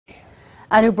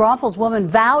A New Braunfels woman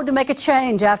vowed to make a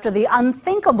change after the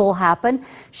unthinkable happened.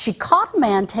 She caught a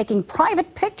man taking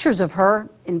private pictures of her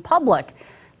in public.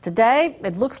 Today,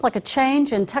 it looks like a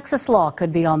change in Texas law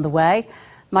could be on the way.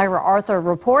 Myra Arthur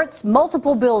reports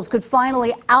multiple bills could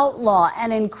finally outlaw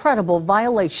an incredible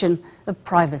violation of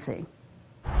privacy.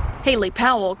 Haley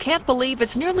Powell can't believe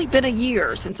it's nearly been a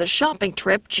year since a shopping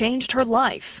trip changed her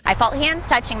life. I felt hands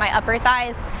touching my upper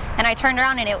thighs, and I turned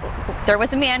around and there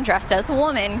was a man dressed as a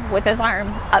woman with his arm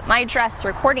up my dress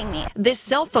recording me. This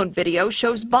cell phone video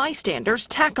shows bystanders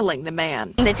tackling the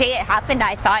man. The day it happened,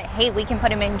 I thought, hey, we can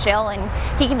put him in jail and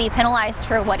he can be penalized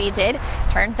for what he did.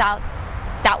 Turns out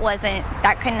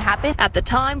that couldn't happen. At the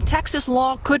time, Texas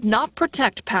law could not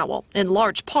protect Powell, in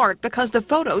large part because the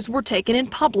photos were taken in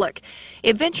public.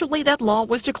 Eventually, that law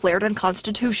was declared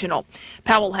unconstitutional.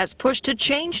 Powell has pushed to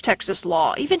change Texas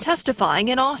law, even testifying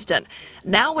in Austin.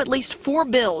 Now, at least 4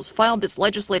 bills filed this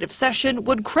legislative session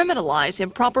would criminalize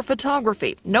improper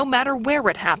photography, no matter where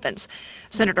it happens.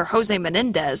 Senator Jose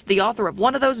Menendez, the author of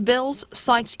one of those bills,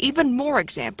 cites even more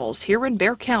examples here in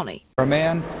Bexar County. A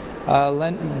man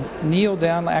kneeled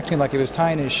down acting like he was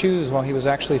tying his shoes while he was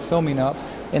actually filming up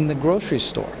in the grocery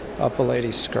store up a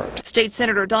lady's skirt. State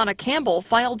Senator Donna Campbell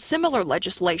filed similar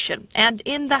legislation, and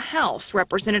in the House,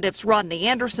 Representatives Rodney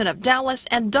Anderson of Dallas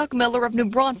and Doug Miller of New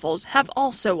Braunfels have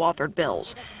also authored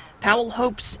bills. Powell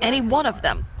hopes any one of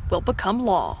them will become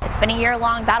law. It's been a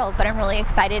year-long battle, but I'm really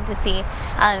excited to see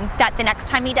that the next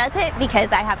time he does it,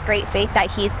 because I have great faith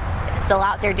that he's still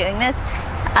out there doing this,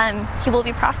 he will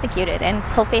be prosecuted and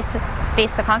he'll face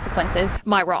the consequences.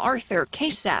 Myra Arthur,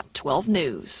 KSAT 12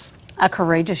 News. A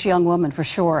courageous young woman for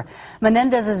sure.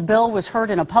 Menendez's bill was heard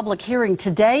in a public hearing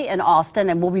today in Austin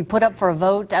and will be put up for a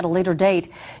vote at a later date.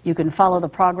 You can follow the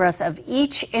progress of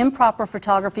each improper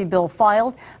photography bill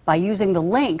filed by using the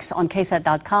links on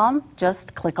KSAT.com.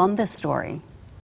 Just click on this story.